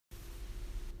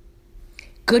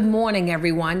Good morning,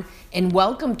 everyone, and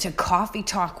welcome to Coffee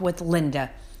Talk with Linda.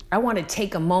 I want to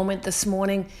take a moment this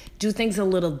morning, do things a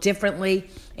little differently,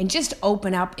 and just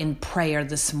open up in prayer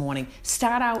this morning.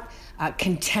 Start out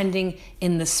contending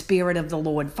in the Spirit of the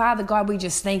Lord. Father God, we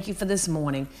just thank you for this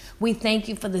morning. We thank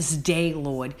you for this day,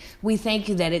 Lord. We thank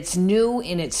you that it's new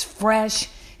and it's fresh,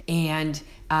 and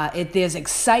there's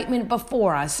excitement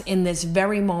before us in this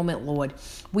very moment, Lord.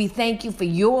 We thank you for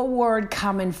your word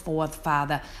coming forth,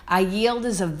 Father. I yield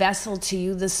as a vessel to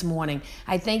you this morning.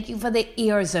 I thank you for the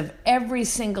ears of every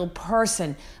single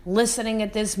person listening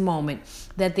at this moment,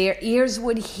 that their ears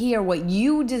would hear what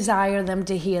you desire them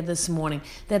to hear this morning,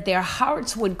 that their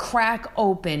hearts would crack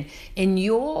open and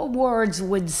your words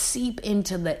would seep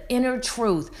into the inner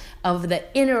truth of the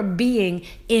inner being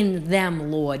in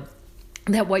them, Lord.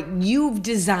 That what you've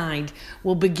designed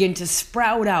will begin to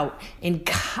sprout out and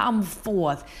come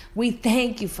forth. We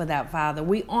thank you for that, Father.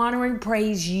 We honor and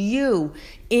praise you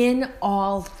in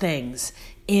all things.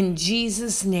 In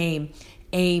Jesus' name,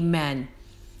 amen.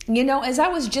 You know, as I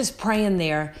was just praying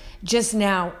there just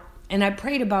now, and I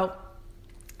prayed about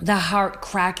the heart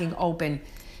cracking open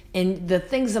and the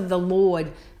things of the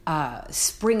Lord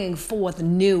springing forth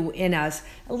new in us.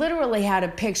 I literally had a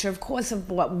picture, of course, of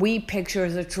what we picture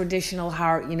as a traditional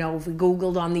heart. You know, if we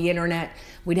Googled on the internet,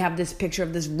 we'd have this picture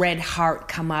of this red heart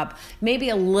come up, maybe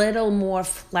a little more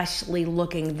fleshly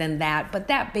looking than that, but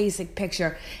that basic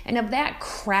picture, and of that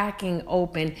cracking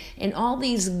open and all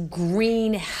these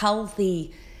green,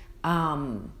 healthy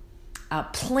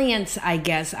plants, I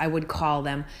guess I would call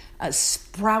them,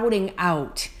 sprouting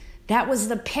out. That was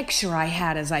the picture I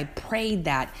had as I prayed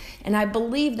that. And I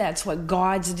believe that's what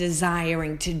God's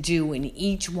desiring to do in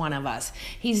each one of us.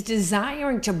 He's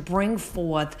desiring to bring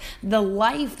forth the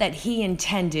life that he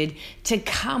intended to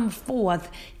come forth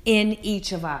in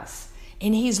each of us.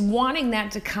 And he's wanting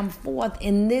that to come forth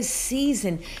in this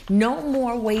season. No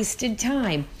more wasted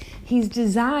time. He's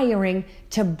desiring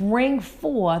to bring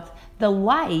forth the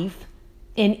life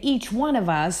in each one of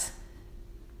us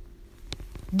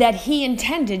that he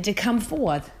intended to come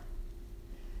forth.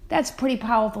 That's a pretty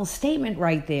powerful statement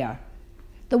right there.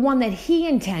 The one that he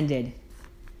intended.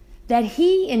 That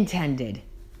he intended.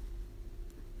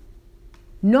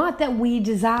 Not that we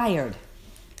desired.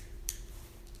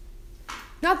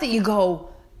 Not that you go,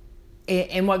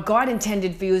 and what God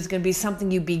intended for you is going to be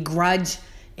something you begrudge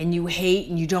and you hate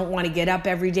and you don't want to get up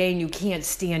every day and you can't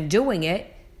stand doing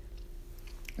it.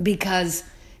 Because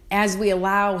as we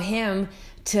allow him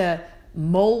to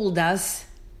mold us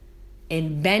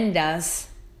and bend us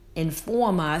and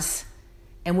form us,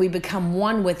 and we become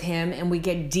one with him and we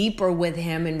get deeper with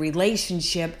him in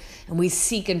relationship, and we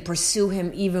seek and pursue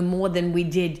him even more than we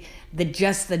did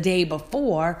just the day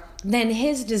before, then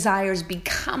his desires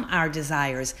become our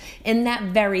desires. And that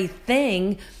very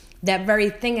thing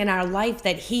in our life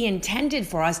that he intended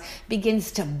for us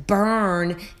begins to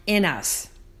burn in us.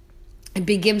 It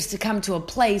begins to come to a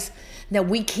place that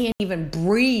we can't even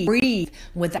breathe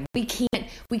without. We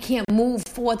can't move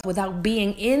forth without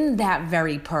being in that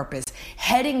very purpose,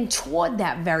 heading toward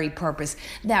that very purpose.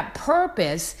 That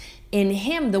purpose in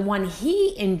him, the one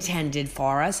he intended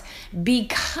for us,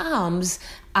 becomes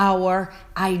our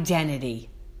identity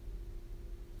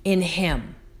in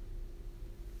him.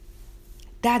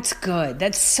 That's good.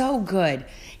 That's so good.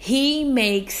 He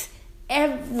makes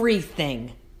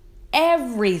everything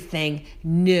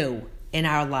new in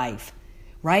our life,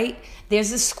 right?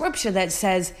 There's a scripture that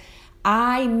says,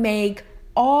 I make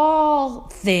all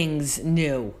things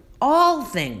new. All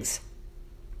things.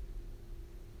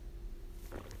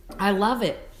 I love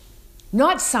it.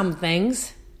 Not some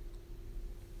things.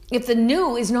 If the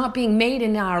new is not being made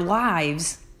in our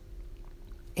lives,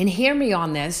 and hear me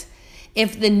on this,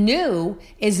 if the new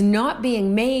is not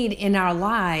being made in our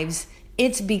lives,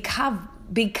 it's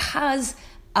because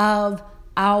of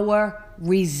our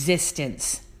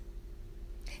resistance.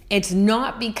 It's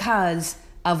not because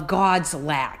of God's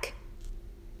lack.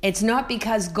 It's not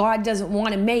because God doesn't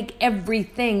want to make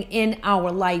everything in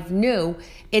our life new.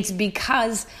 It's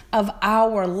because of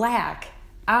our lack.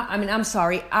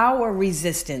 Our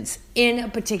resistance in a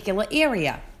particular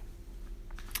area.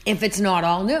 If it's not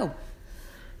all new.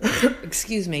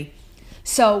 Excuse me.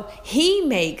 So he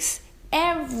makes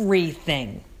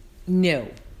everything new.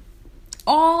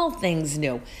 All things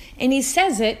new. And he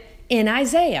says it in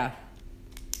Isaiah.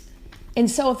 And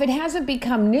so if it hasn't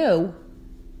become new,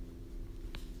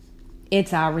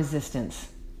 it's our resistance.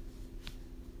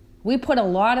 We put a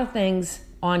lot of things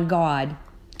on God.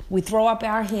 We throw up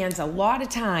our hands a lot of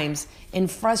times in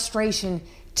frustration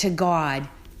to God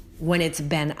when it's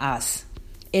been us.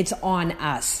 It's on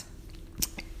us.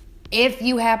 If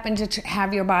you happen to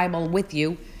have your Bible with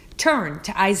you, turn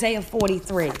to Isaiah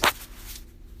 43.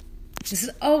 This has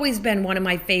always been one of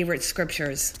my favorite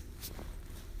scriptures.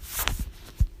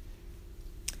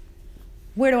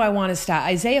 Where do I want to start?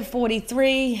 Isaiah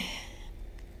 43.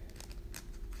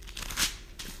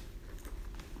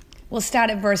 We'll start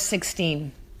at verse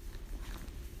 16.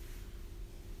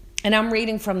 And I'm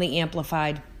reading from the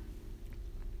Amplified.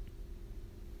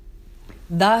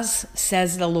 Thus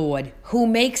says the Lord, who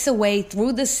makes a way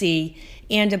through the sea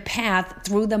and a path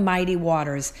through the mighty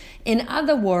waters. In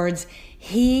other words,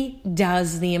 he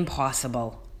does the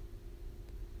impossible.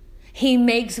 He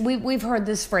makes, we've heard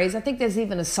this phrase, I think there's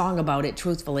even a song about it,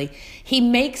 truthfully. He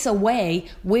makes a way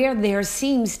where there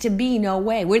seems to be no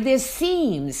way. Where there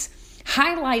seems,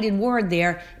 highlighted word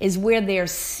there is where there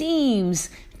seems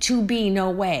to be no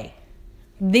way.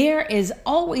 There is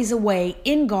always a way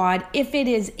in God if it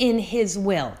is in his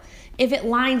will. If it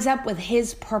lines up with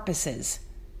his purposes,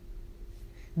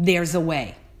 there's a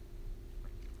way.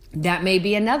 That may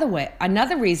be another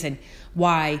reason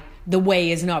why the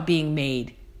way is not being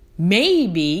made.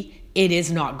 Maybe it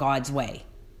is not God's way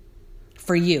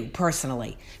for you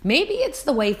personally. Maybe it's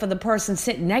the way for the person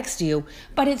sitting next to you,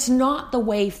 but it's not the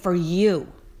way for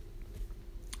you.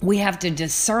 We have to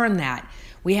discern that.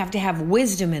 We have to have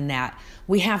wisdom in that.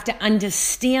 We have to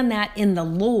understand that in the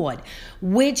Lord.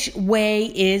 Which way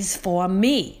is for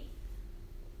me?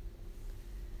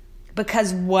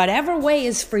 Because whatever way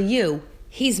is for you,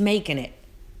 he's making it.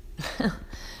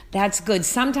 That's good.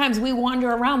 Sometimes we wander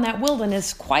around that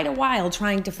wilderness quite a while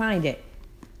trying to find it.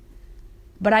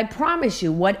 But I promise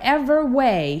you, whatever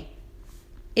way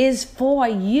is for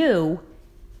you,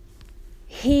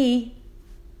 he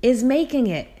is making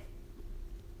it.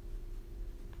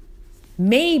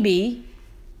 Maybe,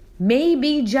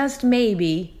 just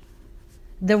maybe,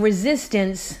 the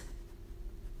resistance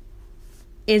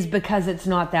is because it's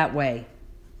not that way.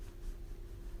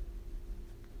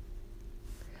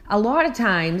 A lot of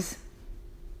times,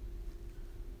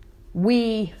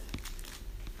 we,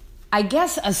 I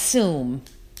guess, assume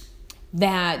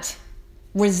that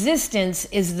resistance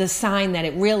is the sign that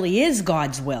it really is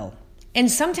God's will.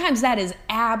 And sometimes that is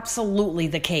absolutely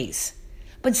the case.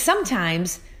 But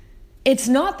sometimes it's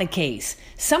not the case.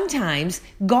 Sometimes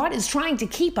God is trying to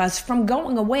keep us from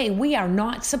going away we are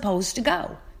not supposed to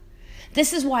go.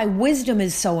 This is why wisdom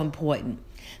is so important.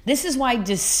 This is why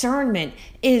discernment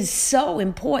is so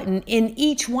important in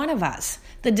each one of us.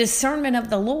 The discernment of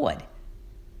the Lord.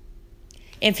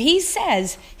 If he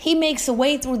says he makes a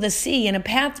way through the sea and a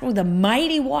path through the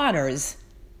mighty waters,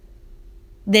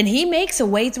 then he makes a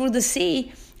way through the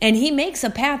sea and he makes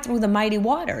a path through the mighty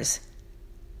waters.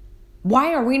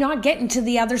 Why are we not getting to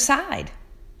the other side?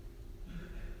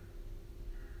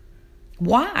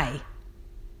 Why?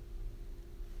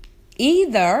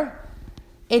 Either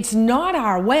it's not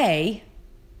our way,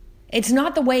 it's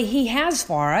not the way he has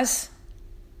for us,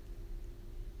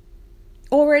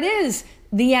 or it is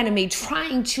the enemy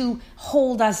trying to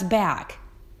hold us back.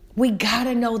 We got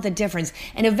to know the difference.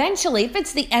 And eventually, if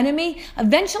it's the enemy,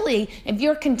 if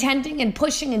you're contending and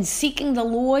pushing and seeking the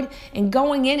Lord and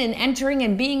going in and entering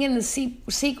and being in the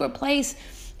secret place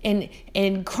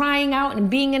and crying out and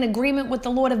being in agreement with the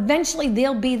Lord, eventually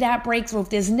there'll be that breakthrough. If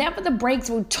there's never the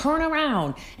breakthrough, turn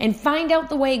around and find out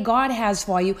the way God has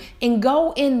for you and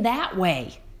go in that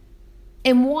way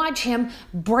and watch him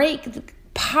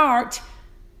part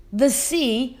the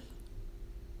sea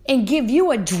and give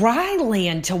you a dry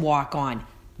land to walk on.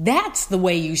 That's the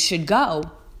way you should go.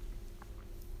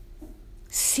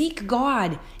 Seek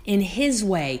God in his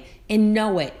way and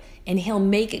know it, and he'll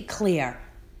make it clear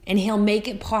and he'll make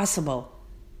it possible.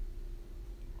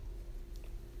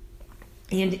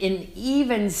 And in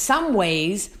even some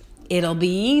ways, it'll be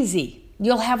easy.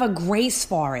 You'll have a grace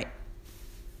for it.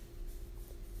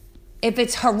 If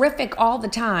it's horrific all the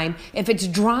time, if it's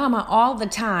drama all the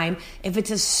time, if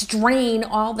it's a strain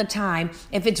all the time,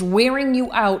 if it's wearing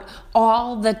you out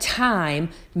all the time,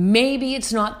 maybe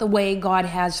it's not the way God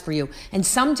has for you. And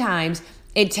sometimes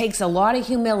it takes a lot of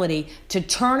humility to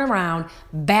turn around,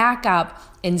 back up,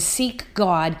 and seek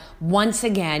God once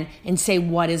again and say,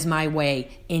 what is my way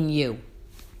in you?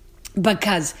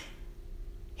 Because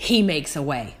he makes a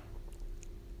way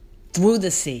through the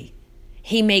sea.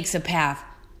 He makes a path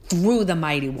through the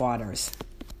mighty waters.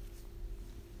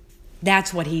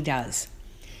 That's what he does.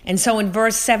 And so in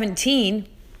verse 17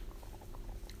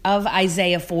 of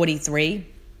Isaiah 43,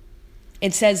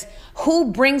 it says,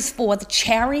 who brings forth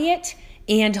chariot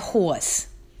and horse,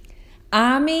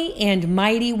 army and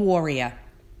mighty warrior?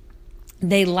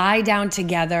 They lie down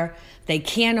together, they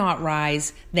cannot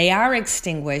rise, they are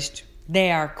extinguished,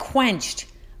 they are quenched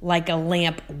like a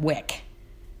lamp wick.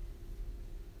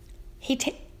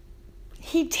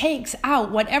 He takes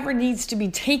out whatever needs to be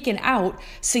taken out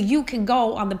so you can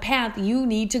go on the path you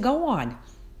need to go on.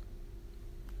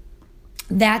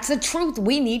 That's a truth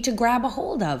we need to grab a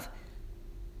hold of.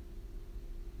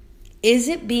 Is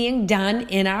it being done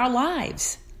in our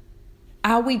lives?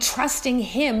 Are we trusting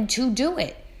him to do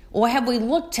it? Or have we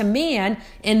looked to man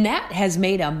and that has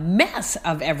made a mess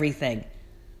of everything?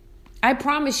 I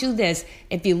promise you this,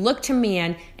 if you look to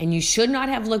man and you should not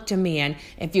have looked to man,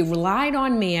 if you relied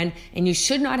on man and you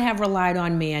should not have relied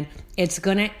on man, it's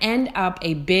going to end up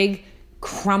a big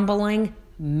crumbling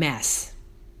mess.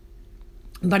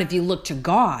 But if you look to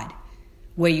God,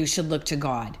 where you should look to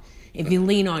God, if you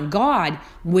lean on God,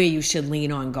 where you should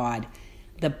lean on God,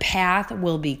 the path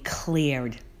will be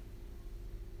cleared.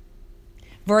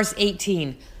 Verse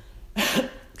 18,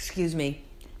 excuse me.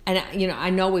 And,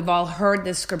 I know we've all heard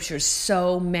this scripture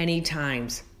so many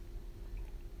times.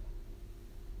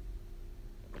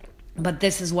 But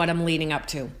this is what I'm leading up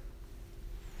to.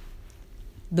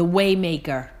 The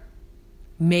Waymaker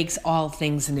makes all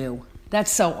things new.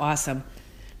 That's so awesome.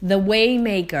 The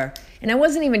Waymaker. And I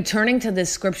wasn't even turning to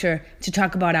this scripture to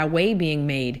talk about our way being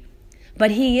made.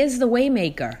 But he is the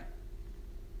Waymaker.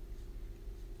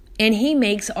 And he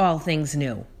makes all things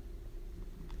new.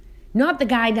 Not the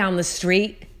guy down the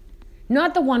street.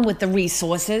 Not the one with the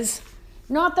resources.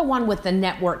 Not the one with the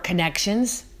network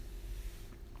connections.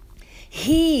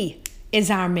 He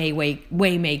is our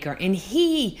waymaker, and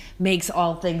he makes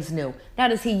all things new. Now,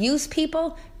 does he use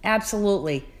people?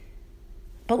 Absolutely.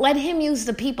 But let him use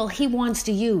the people he wants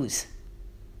to use.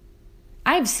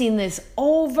 I've seen this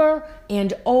over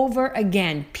and over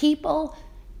again. People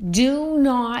do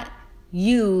not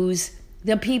use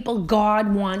the people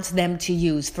God wants them to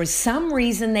use. For some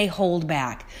reason, they hold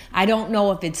back. I don't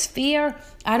know if it's fear.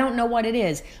 I don't know what it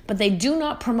is. But they do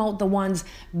not promote the ones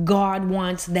God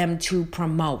wants them to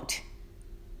promote.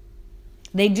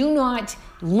 They do not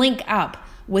link up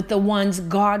with the ones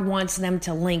God wants them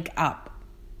to link up.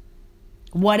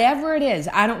 Whatever it is,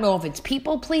 I don't know if it's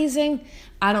people pleasing.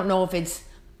 I don't know if it's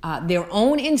their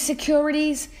own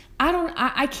insecurities.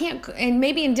 I can't, and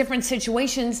maybe in different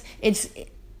situations, it's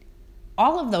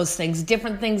all of those things,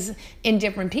 different things in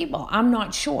different people. I'm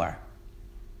not sure.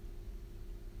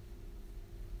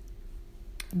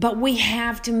 But we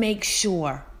have to make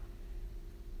sure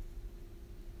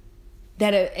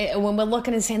that when we're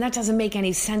looking and saying, that doesn't make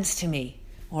any sense to me,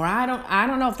 or I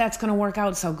don't know if that's going to work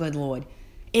out so good, Lord.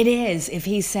 It is if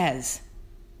he says.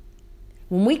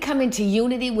 When we come into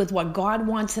unity with what God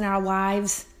wants in our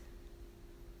lives,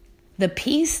 the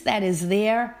peace that is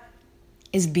there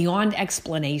is beyond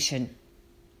explanation.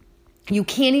 You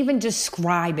can't even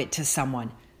describe it to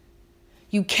someone.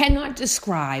 You cannot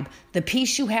describe the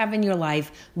peace you have in your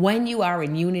life when you are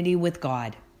in unity with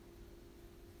God.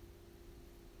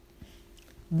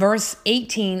 Verse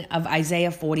 18 of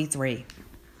Isaiah 43.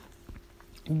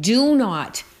 Do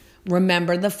not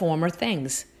remember the former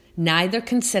things, neither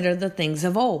consider the things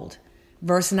of old.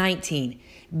 Verse 19.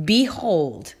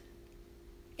 Behold.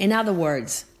 In other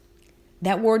words,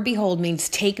 that word behold means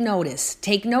take notice.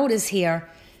 Take notice here.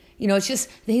 It's just,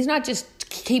 he's not just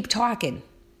keep talking.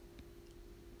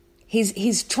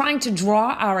 He's trying to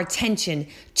draw our attention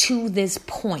to this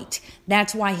point.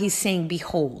 That's why he's saying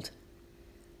behold.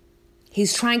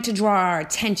 He's trying to draw our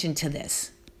attention to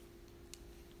this.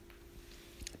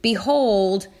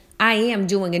 Behold, I am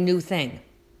doing a new thing.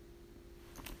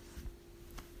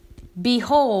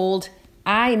 Behold,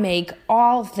 I make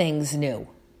all things new.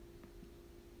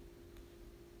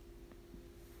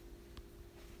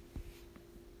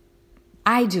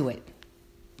 I do it.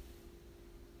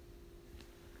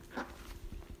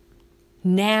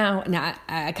 Now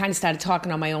I kind of started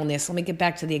talking on my own there, so let me get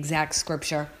back to the exact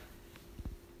scripture.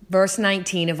 Verse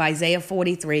 19 of Isaiah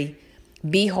 43,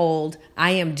 behold,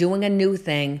 I am doing a new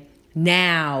thing.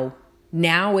 Now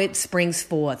it springs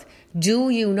forth. Do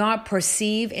you not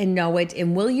perceive and know it,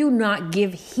 and will you not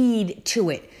give heed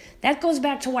to it? That goes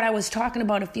back to what I was talking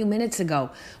about a few minutes ago.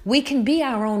 We can be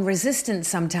our own resistance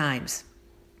sometimes.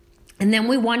 And then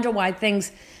we wonder why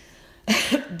things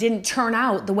didn't turn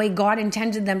out the way God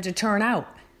intended them to turn out.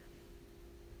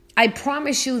 I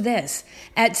promise you this,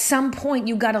 at some point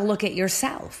you got to look at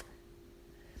yourself.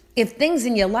 If things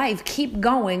in your life keep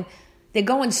going, they're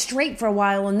going straight for a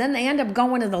while and then they end up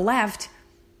going to the left,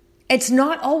 it's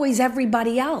not always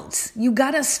everybody else. You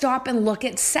got to stop and look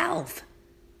at self.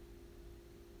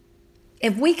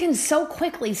 If we can so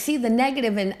quickly see the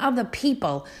negative in other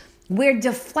people, we're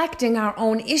deflecting our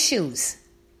own issues.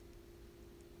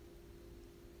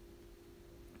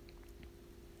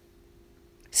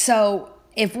 So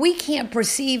if we can't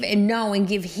perceive and know and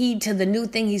give heed to the new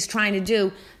thing he's trying to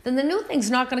do, then the new thing's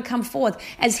not going to come forth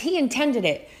as he intended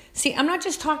it. See, I'm not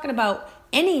just talking about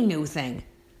any new thing.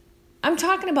 I'm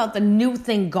talking about the new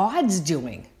thing God's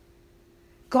doing.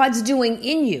 God's doing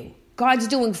in you. God's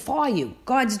doing for you.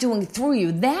 God's doing through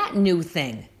you. That new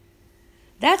thing.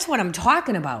 That's what I'm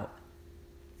talking about.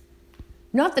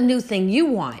 Not the new thing you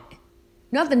want.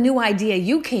 Not the new idea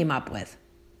you came up with.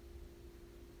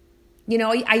 You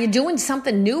know, are you doing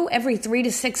something new every 3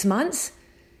 to 6 months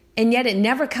and yet it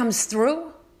never comes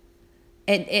through?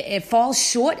 It falls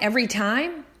short every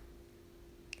time?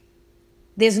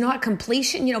 There's not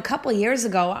completion. You know, a couple of years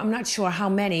ago, I'm not sure how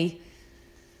many,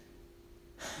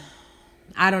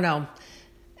 I don't know.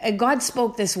 God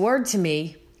spoke this word to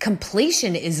me.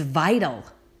 Completion is vital.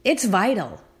 It's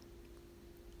vital.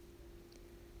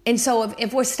 And so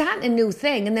if we're starting a new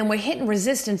thing and then we're hitting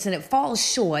resistance and it falls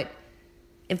short,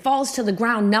 it falls to the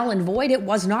ground null and void, it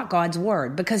was not God's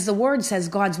word, because the word says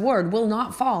God's word will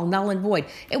not fall null and void.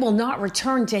 It will not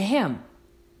return to him.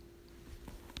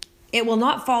 It will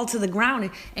not fall to the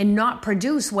ground and not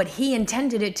produce what he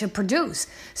intended it to produce.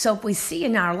 So if we see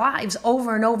in our lives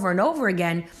over and over and over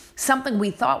again something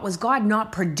we thought was God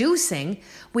not producing,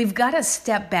 we've got to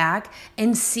step back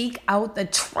and seek out the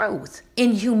truth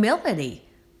in humility.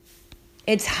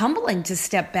 It's humbling to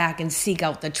step back and seek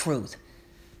out the truth.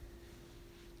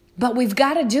 But we've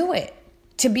got to do it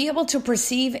to be able to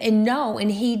perceive and know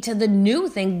and heed to the new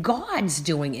thing God's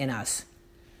doing in us.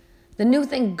 The new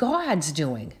thing God's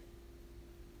doing.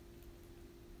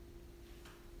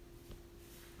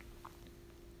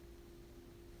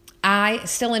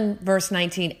 Still in verse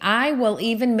 19, I will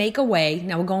even make a way.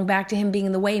 Now we're going back to him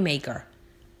being the way maker.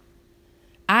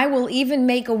 I will even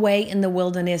make a way in the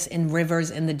wilderness and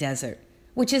rivers in the desert,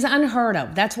 which is unheard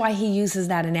of. That's why he uses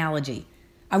that analogy.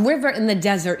 A river in the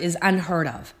desert is unheard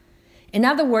of. In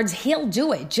other words, he'll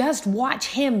do it. Just watch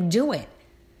him do it.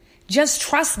 Just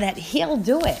trust that he'll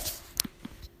do it.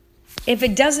 If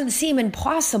it doesn't seem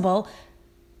impossible,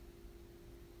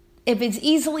 if it's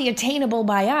easily attainable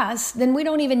by us, then we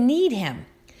don't even need him.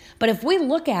 But if we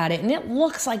look at it and it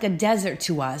looks like a desert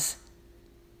to us,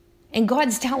 and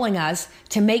God's telling us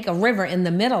to make a river in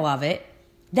the middle of it,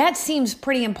 that seems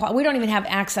pretty impossible. We don't even have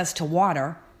access to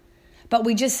water. But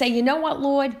we just say, you know what,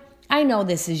 Lord? I know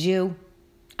this is you.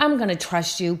 I'm going to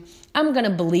trust you. I'm going to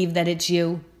believe that it's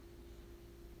you.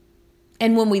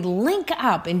 And when we link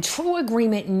up in true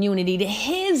agreement and unity to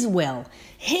his will,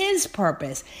 his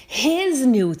purpose, his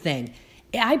new thing,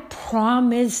 I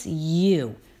promise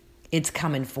you it's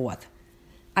coming forth.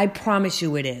 I promise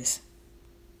you it is.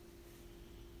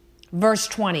 Verse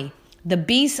 20, the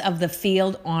beasts of the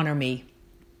field honor me,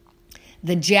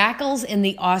 the jackals and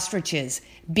the ostriches,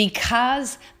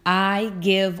 because I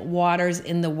give waters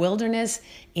in the wilderness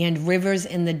and rivers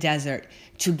in the desert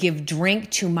to give drink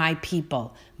to my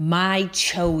people, my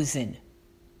chosen.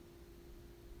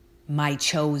 My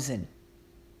chosen.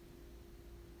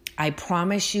 I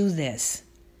promise you this.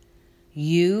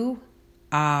 You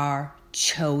are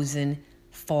chosen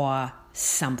for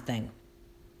something.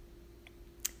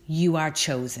 You are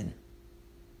chosen.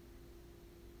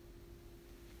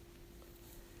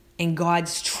 And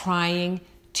God's trying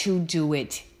to do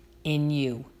it in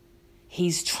you.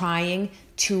 He's trying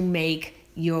to make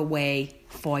your way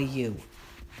for you.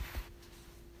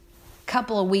 A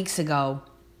couple of weeks ago,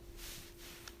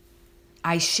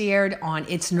 I shared on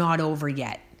It's Not Over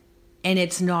Yet. And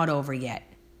it's not over yet.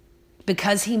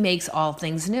 Because he makes all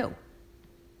things new.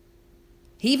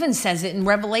 He even says it in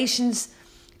Revelation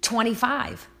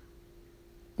 21,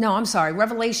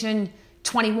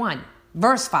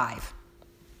 verse 5.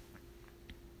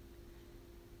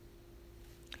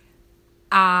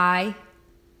 I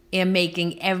am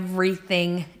making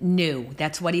everything new.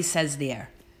 That's what he says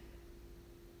there.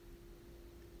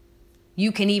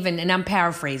 You can even, and I'm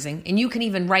paraphrasing, and you can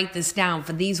even write this down,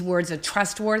 for these words are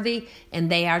trustworthy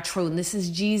and they are true. And this is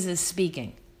Jesus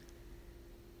speaking.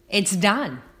 It's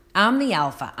done. I'm the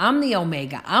Alpha. I'm the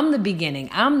Omega. I'm the beginning.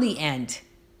 I'm the end.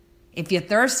 If you're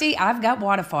thirsty, I've got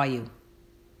water for you.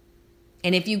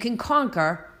 And if you can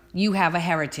conquer, you have a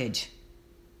heritage.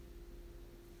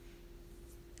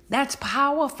 That's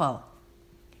powerful.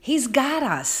 He's got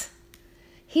us.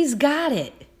 He's got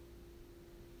it.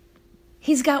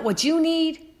 He's got what you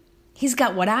need. He's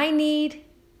got what I need.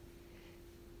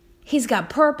 He's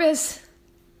got purpose.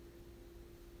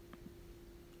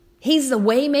 He's the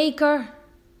way maker.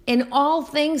 In all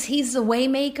things, he's the way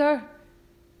maker.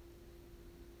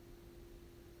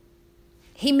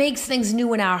 He makes things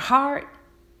new in our heart.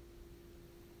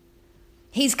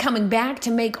 He's coming back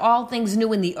to make all things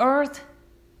new in the earth.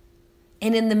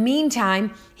 And in the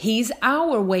meantime, he's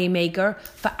our waymaker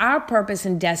for our purpose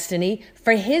and destiny,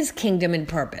 for his kingdom and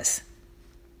purpose.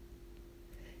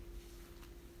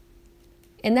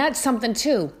 And that's something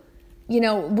too.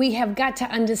 We have got to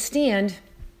understand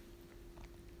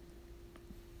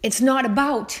it's not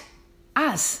about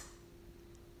us.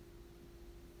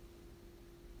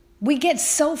 We get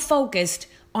so focused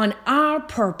on our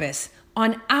purpose,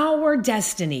 on our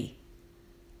destiny,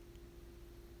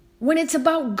 when it's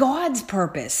about God's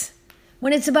purpose,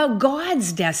 when it's about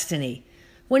God's destiny,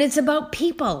 when it's about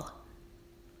people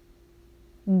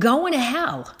going to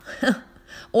hell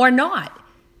or not.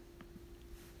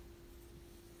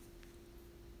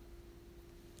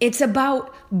 It's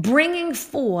about bringing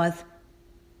forth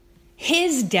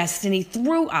his destiny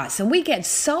through us. And we get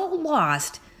so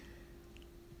lost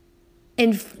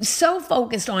and so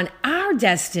focused on our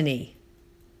destiny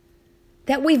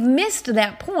that we've missed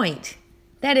that point,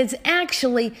 that it's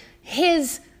actually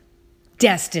his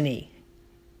destiny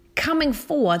coming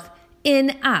forth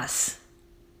in us.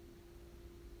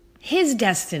 His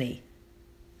destiny.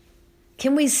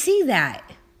 Can we see that?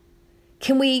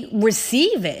 Can we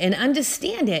receive it and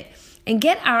understand it and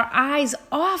get our eyes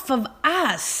off of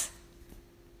us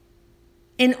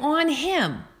and on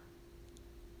him?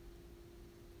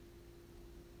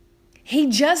 He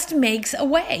just makes a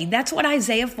way. That's what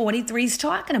Isaiah 43 is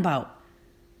talking about.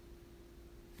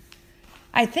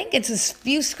 I think it's a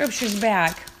few scriptures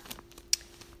back.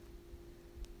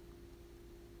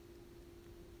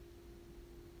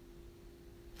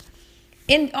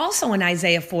 Also in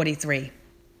Isaiah 43.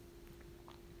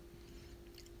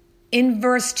 In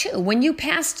verse 2, when you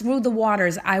pass through the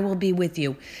waters, I will be with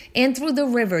you. And through the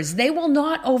rivers, they will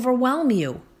not overwhelm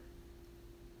you.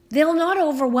 They'll not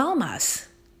overwhelm us.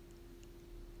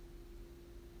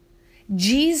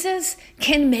 Jesus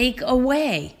can make a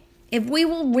way. If we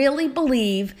will really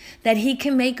believe that he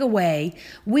can make a way,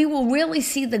 we will really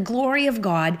see the glory of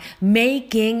God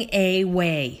making a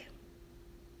way.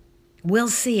 We'll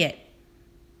see it.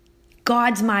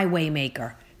 God's my way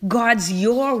maker. God's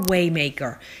your way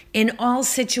maker in all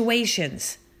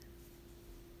situations.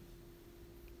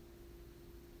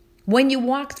 When you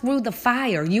walk through the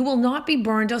fire, you will not be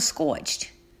burned or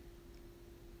scorched.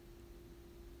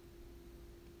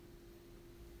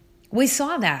 We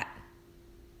saw that.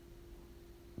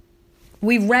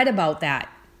 We read about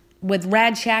that with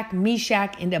Shadrach,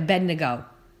 Meshach, and Abednego.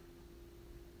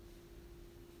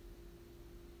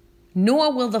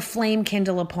 Nor will the flame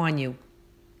kindle upon you.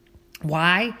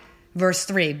 Why? Verse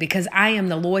 3, because I am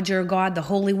the Lord your God, the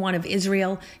Holy One of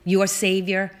Israel, your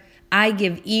Savior. I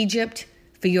give Egypt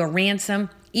for your ransom,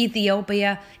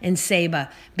 Ethiopia and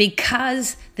Seba.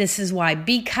 Because, this is why,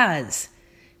 because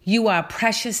you are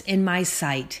precious in my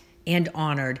sight and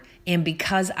honored, and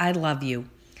because I love you,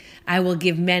 I will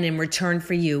give men in return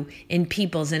for you and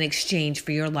peoples in exchange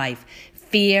for your life.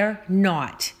 Fear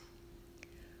not,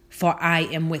 for I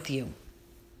am with you.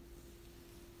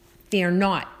 Fear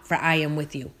not, for I am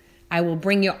with you. I will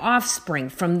bring your offspring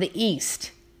from the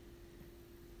east.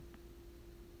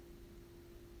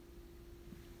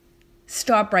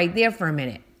 Stop right there for a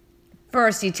minute.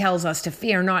 First, he tells us to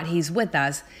fear not, he's with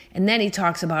us, and then he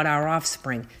talks about our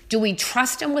offspring. Do we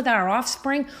trust him with our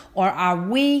offspring, or are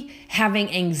we having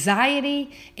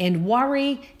anxiety and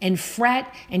worry and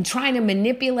fret and trying to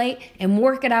manipulate and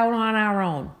work it out on our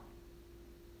own?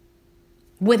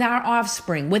 With our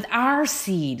offspring, with our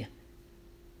seed,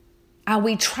 are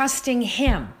we trusting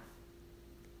him?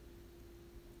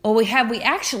 Or have we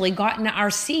actually gotten our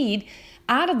seed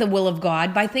out of the will of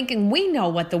God by thinking we know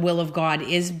what the will of God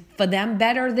is for them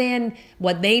better than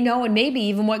what they know and maybe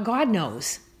even what God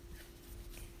knows?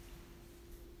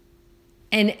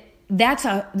 And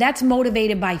that's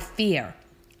motivated by fear.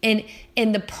 And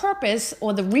the purpose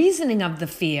or the reasoning of the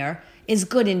fear is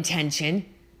good intention.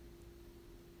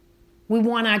 We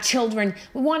want our children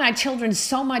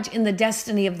so much in the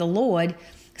destiny of the Lord,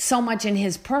 so much in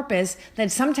his purpose,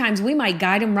 that sometimes we might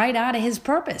guide him right out of his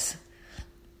purpose.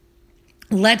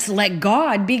 Let's let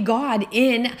God be God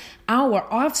in our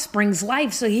offspring's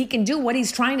life so he can do what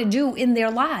he's trying to do in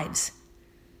their lives.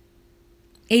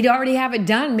 He'd already have it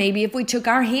done maybe if we took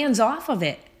our hands off of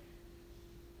it.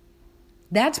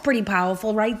 That's pretty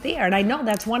powerful right there. And I know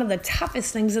that's one of the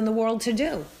toughest things in the world to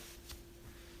do.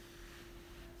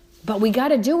 But we got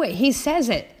to do it. He says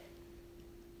it.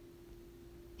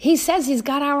 He says he's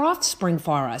got our offspring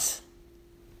for us.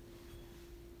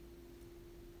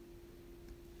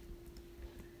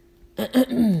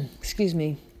 Excuse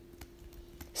me.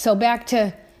 So back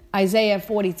to Isaiah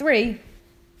 43.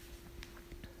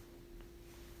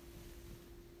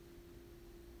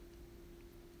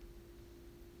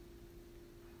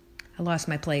 I lost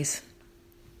my place.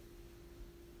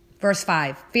 Verse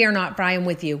 5, fear not, for I am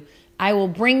with you. I will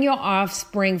bring your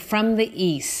offspring from the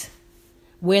east,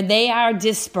 where they are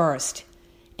dispersed,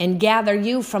 and gather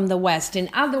you from the west.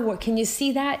 In other words, can you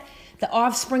see that? The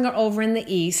offspring are over in the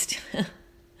east.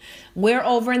 We're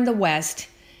over in the west.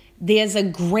 There's a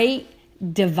great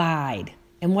divide.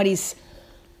 And what he's,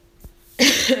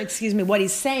 what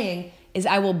he's saying is,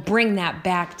 I will bring that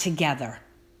back together.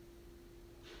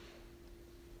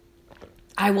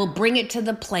 I will bring it to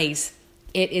the place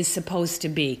it is supposed to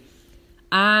be.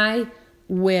 I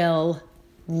will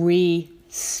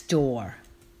restore.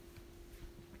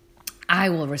 I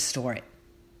will restore it.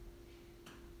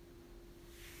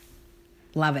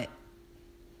 Love it.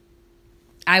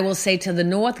 I will say to the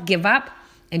north, give up,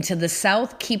 and to the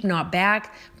south, keep not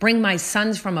back. Bring my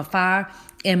sons from afar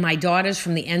and my daughters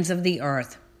from the ends of the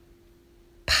earth.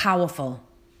 Powerful.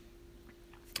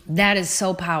 That is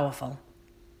so powerful.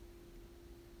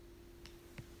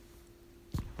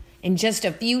 In just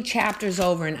a few chapters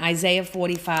over in Isaiah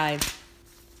 45,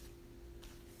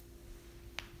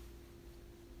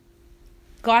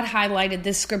 God highlighted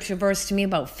this scripture verse to me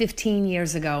about 15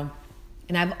 years ago,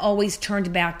 and I've always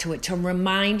turned back to it to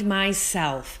remind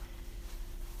myself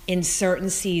in certain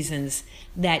seasons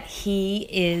that He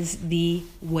is the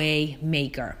way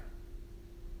maker.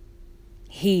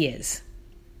 He is.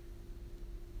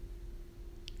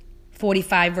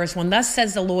 45 verse 1, thus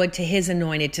says the Lord to His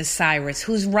anointed, to Cyrus,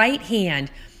 whose right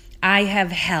hand I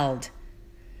have held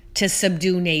to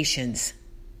subdue nations.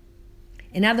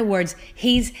 In other words,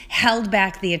 He's held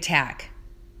back the attack.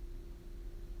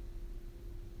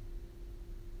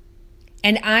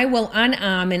 And I will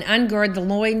unarm and ungird the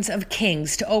loins of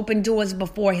kings to open doors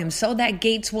before Him so that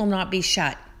gates will not be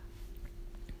shut.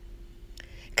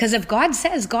 Because if God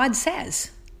says, God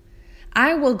says,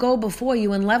 I will go before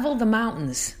you and level the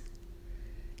mountains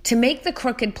to make the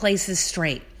crooked places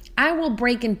straight. I will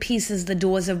break in pieces the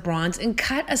doors of bronze and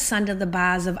cut asunder the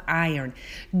bars of iron.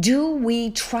 Do we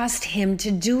trust Him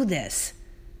to do this?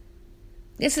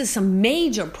 This is some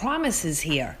major promises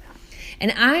here.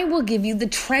 And I will give you the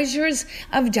treasures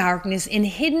of darkness and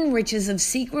hidden riches of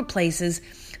secret places,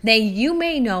 that you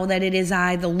may know that it is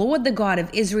I, the Lord, the God of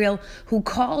Israel, who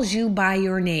calls you by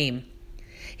your name.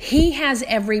 He has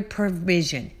every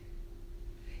provision.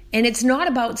 And it's not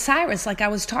about Cyrus like I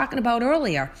was talking about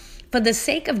earlier. For the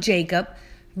sake of Jacob,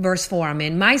 verse 4 I'm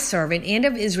in, my servant, and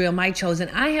of Israel, my chosen,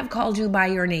 I have called you by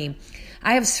your name.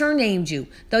 I have surnamed you,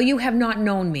 though you have not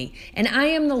known me. And I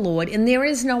am the Lord, and there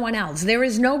is no one else. There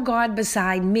is no God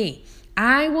beside me.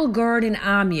 I will gird and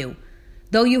arm you,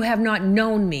 though you have not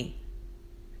known me,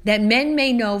 that men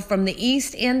may know from the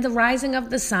east and the rising of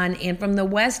the sun, and from the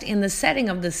west and the setting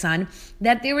of the sun,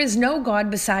 that there is no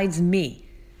God besides me.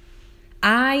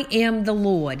 I am the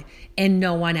Lord and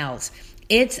no one else.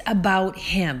 It's about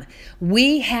Him.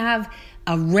 We have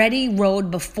a ready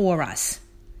road before us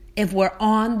if we're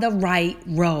on the right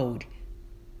road.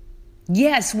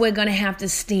 Yes, we're going to have to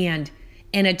stand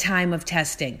in a time of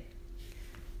testing.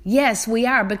 Yes, we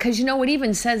are, because you know it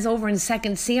even says over in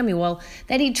 2 Samuel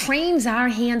that He trains our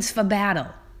hands for battle.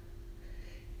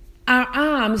 Our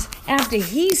arms, after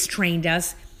He's trained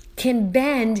us, can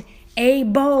bend a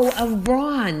bow of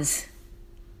bronze.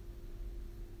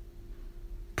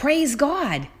 Praise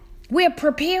God. We're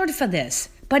prepared for this,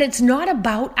 but it's not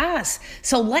about us.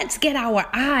 So let's get our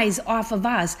eyes off of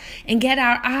us and get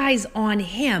our eyes on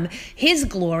Him, His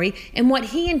glory, and what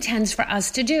He intends for us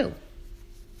to do.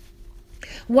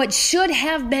 What should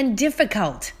have been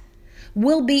difficult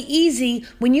will be easy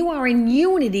when you are in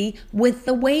unity with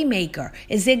the Waymaker.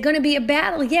 Is there going to be a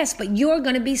battle? Yes, but you're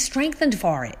going to be strengthened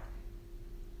for it.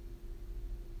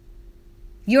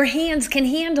 Your hands can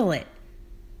handle it.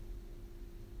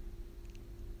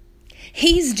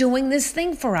 He's doing this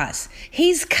thing for us.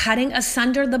 He's cutting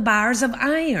asunder the bars of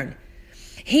iron.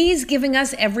 He's giving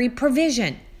us every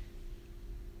provision.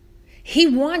 He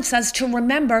wants us to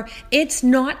remember it's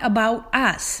not about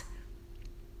us.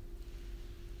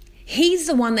 He's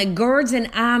the one that girds and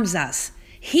arms us.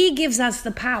 He gives us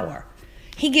the power.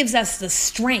 He gives us the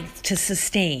strength to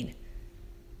sustain.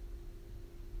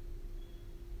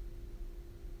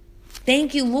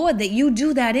 Thank you, Lord, that you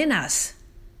do that in us.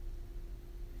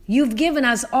 You've given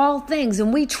us all things,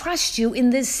 and we trust you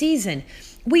in this season.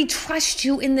 We trust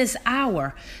you in this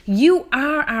hour. You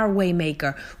are our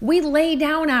waymaker. We lay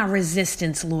down our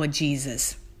resistance, Lord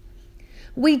Jesus.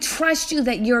 We trust you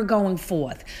that you're going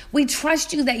forth. We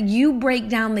trust you that you break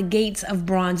down the gates of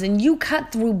bronze and you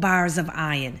cut through bars of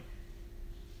iron.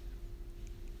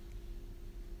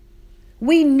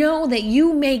 We know that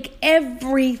you make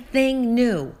everything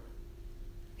new.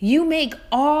 You make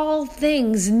all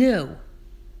things new.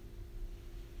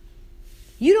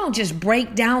 You don't just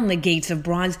break down the gates of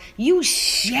bronze, you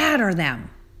shatter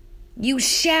them. You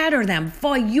shatter them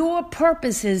for your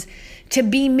purposes to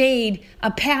be made, a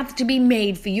path to be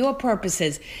made for your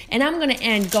purposes. And I'm going to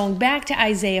end going back to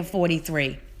Isaiah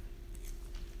 43,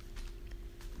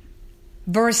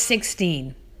 verse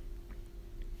 16.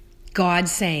 God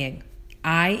saying,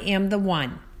 I am the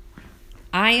one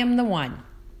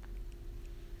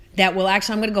that will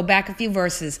actually, I'm going to go back a few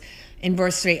verses. In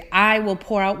verse 3, I will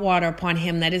pour out water upon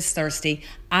him that is thirsty.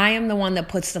 I am the one that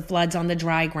puts the floods on the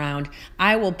dry ground.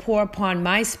 I will pour upon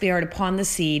my spirit upon the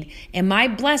seed, and my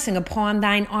blessing upon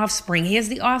thine offspring. Here's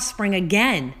the offspring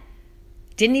again.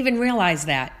 Didn't even realize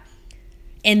that.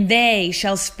 And they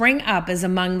shall spring up as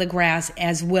among the grass,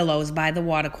 as willows by the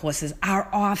watercourses. Our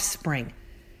offspring.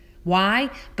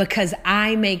 Why? Because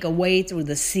I make a way through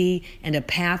the sea and a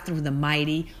path through the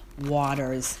mighty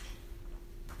waters.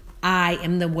 I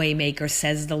am the waymaker,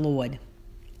 says the Lord.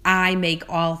 I make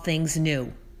all things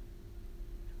new.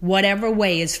 Whatever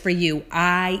way is for you,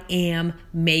 I am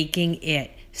making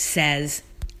it, says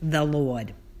the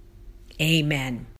Lord. Amen.